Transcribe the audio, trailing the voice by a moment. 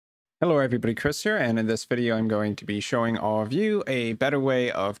Hello everybody, Chris here, and in this video I'm going to be showing all of you a better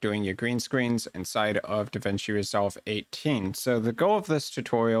way of doing your green screens inside of DaVinci Resolve 18. So the goal of this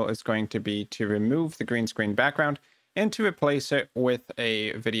tutorial is going to be to remove the green screen background and to replace it with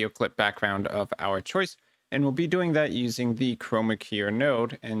a video clip background of our choice, and we'll be doing that using the Chroma Keyer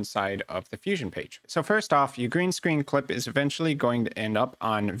node inside of the Fusion page. So first off, your green screen clip is eventually going to end up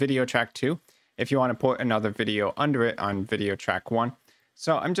on video track 2 if you want to put another video under it on video track 1.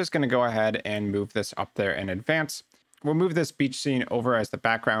 So I'm just going to go ahead and move this up there in advance. We'll move this beach scene over as the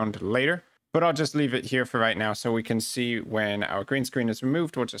background later, but I'll just leave it here for right now so we can see when our green screen is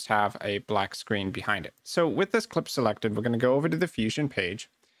removed, we'll just have a black screen behind it. So with this clip selected, we're going to go over to the Fusion page,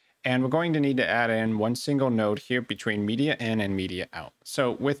 and we're going to need to add in one single node here between media in and media out.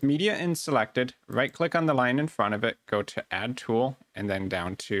 So with media in selected, right click on the line in front of it, go to add tool, and then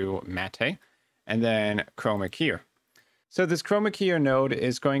down to matte, and then Chroma Keyer. So this Chroma Keyer node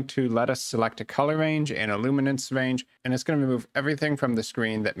is going to let us select a color range and a luminance range, and it's going to remove everything from the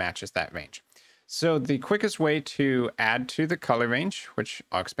screen that matches that range. So the quickest way to add to the color range, which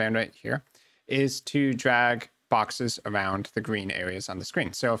I'll expand right here, is to drag boxes around the green areas on the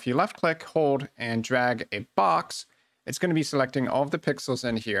screen. So if you left click, hold, and drag a box, it's going to be selecting all of the pixels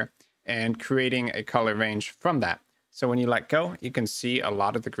in here and creating a color range from that. So when you let go, you can see a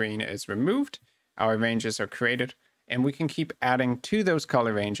lot of the green is removed, our ranges are created, and we can keep adding to those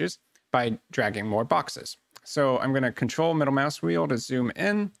color ranges by dragging more boxes. So I'm going to control middle mouse wheel to zoom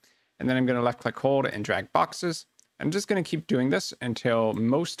in, and then I'm going to left click hold and drag boxes. I'm just going to keep doing this until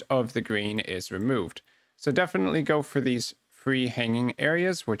most of the green is removed. So definitely go for these free hanging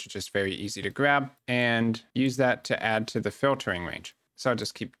areas, which are just very easy to grab, and use that to add to the filtering range. So I'll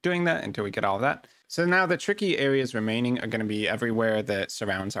just keep doing that until we get all of that. So now the tricky areas remaining are going to be everywhere that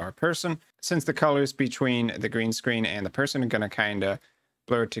surrounds our person. Since the colors between the green screen and the person are going to kind of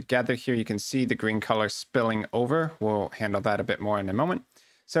blur together here, you can see the green color spilling over. We'll handle that a bit more in a moment.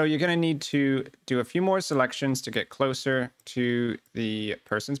 So you're going to need to do a few more selections to get closer to the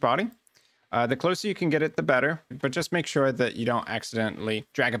person's body. The closer you can get it, the better, but just make sure that you don't accidentally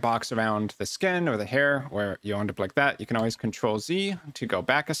drag a box around the skin or the hair where you end up like that. You can always Control Z to go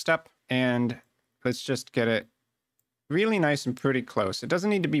back a step, and let's just get it really nice and pretty close. It doesn't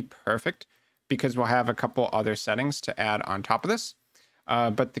need to be perfect because we'll have a couple other settings to add on top of this,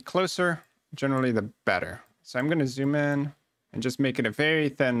 but the closer, generally the better. So I'm going to zoom in and just make it a very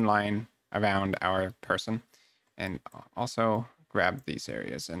thin line around our person, and also grab these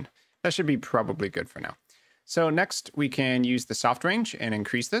areas, and that should be probably good for now. So next we can use the soft range and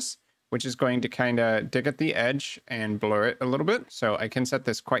increase this, which is going to kind of dig at the edge and blur it a little bit. So I can set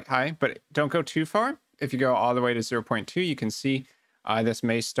this quite high, but don't go too far. If you go all the way to 0.2, you can see this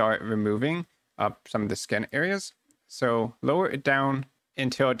may start removing some of the skin areas. So lower it down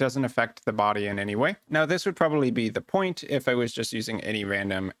until it doesn't affect the body in any way. Now this would probably be the point if I was just using any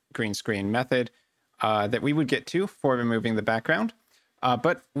random green screen method that we would get to for removing the background.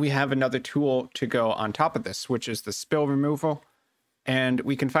 But we have another tool to go on top of this, which is the spill removal. And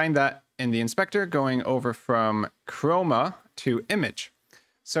we can find that in the inspector going over from chroma to image.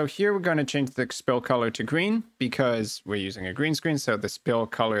 So here we're going to change the spill color to green because we're using a green screen. So the spill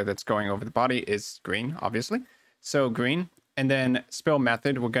color that's going over the body is green, obviously. So green. And then spill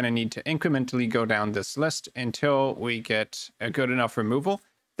method, we're going to need to incrementally go down this list until we get a good enough removal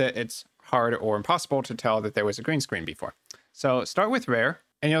that it's hard or impossible to tell that there was a green screen before. So start with rare,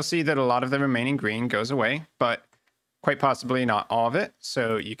 and you'll see that a lot of the remaining green goes away, but quite possibly not all of it.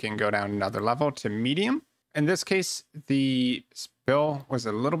 So you can go down another level to medium. In this case, the spill was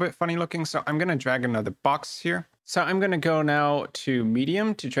a little bit funny looking, so I'm going to drag another box here. So I'm going to go now to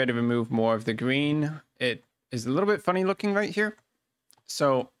medium to try to remove more of the green. It is a little bit funny looking right here.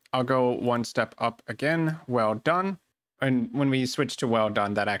 So I'll go one step up again, well done. And when we switch to well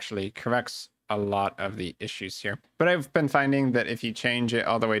done, that actually corrects a lot of the issues here. But I've been finding that if you change it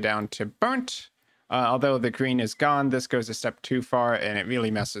all the way down to burnt, although the green is gone, this goes a step too far and it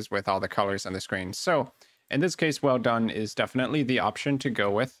really messes with all the colors on the screen. So in this case, well done is definitely the option to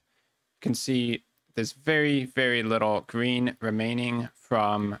go with. You can see there's very, very little green remaining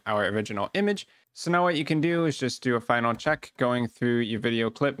from our original image. So now what you can do is just do a final check going through your video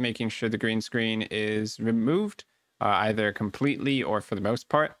clip, making sure the green screen is removed, either completely or for the most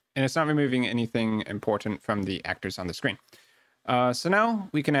part. And it's not removing anything important from the actors on the screen. So now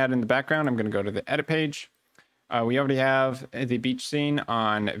we can add in the background. I'm going to go to the edit page. We already have the beach scene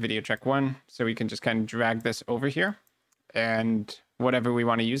on video track 1. So we can just kind of drag this over here. And whatever we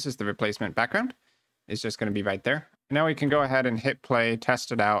want to use as the replacement background is just going to be right there. Now we can go ahead and hit play,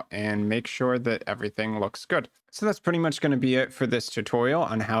 test it out, and make sure that everything looks good. So that's pretty much going to be it for this tutorial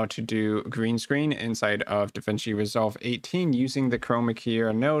on how to do green screen inside of DaVinci Resolve 18 using the Chroma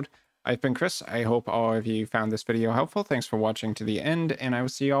Keyer node. I've been Chris. I hope all of you found this video helpful. Thanks for watching to the end, and I will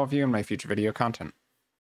see all of you in my future video content.